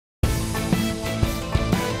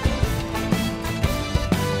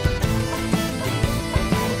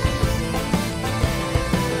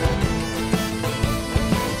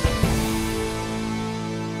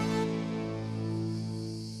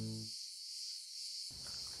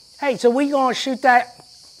Hey, so we gonna shoot that,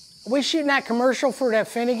 we shooting that commercial for that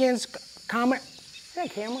Finnegan's comment? Is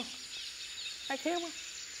that camera? That camera?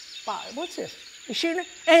 What's this? You shooting it?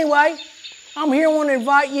 Anyway, I'm here, want to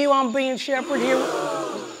invite you. I'm being Shepherd here.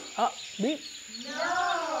 No.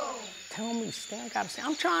 Tell me, Stan, I gotta say,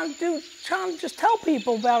 I'm trying to just tell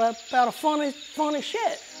people about a funny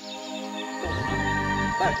shit.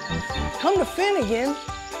 But come to Finnegan,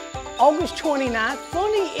 August 29th.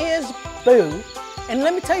 Funny is boo. And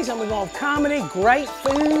let me tell you something, we're gonna have comedy, great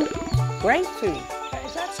food. Great food.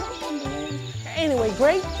 Is that something? Anyway,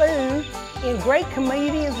 great food and great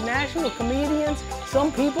comedians, national comedians.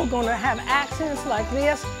 Some people gonna have accents like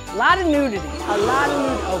this. A lot of nudity,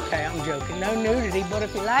 Okay, I'm joking, no nudity, but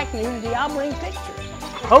if you like nudity, I'll bring pictures.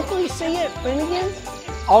 Hopefully see you at Finnegan's,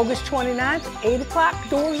 August 29th, 8 o'clock,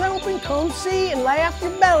 doors open, come see and laugh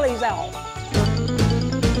your bellies off.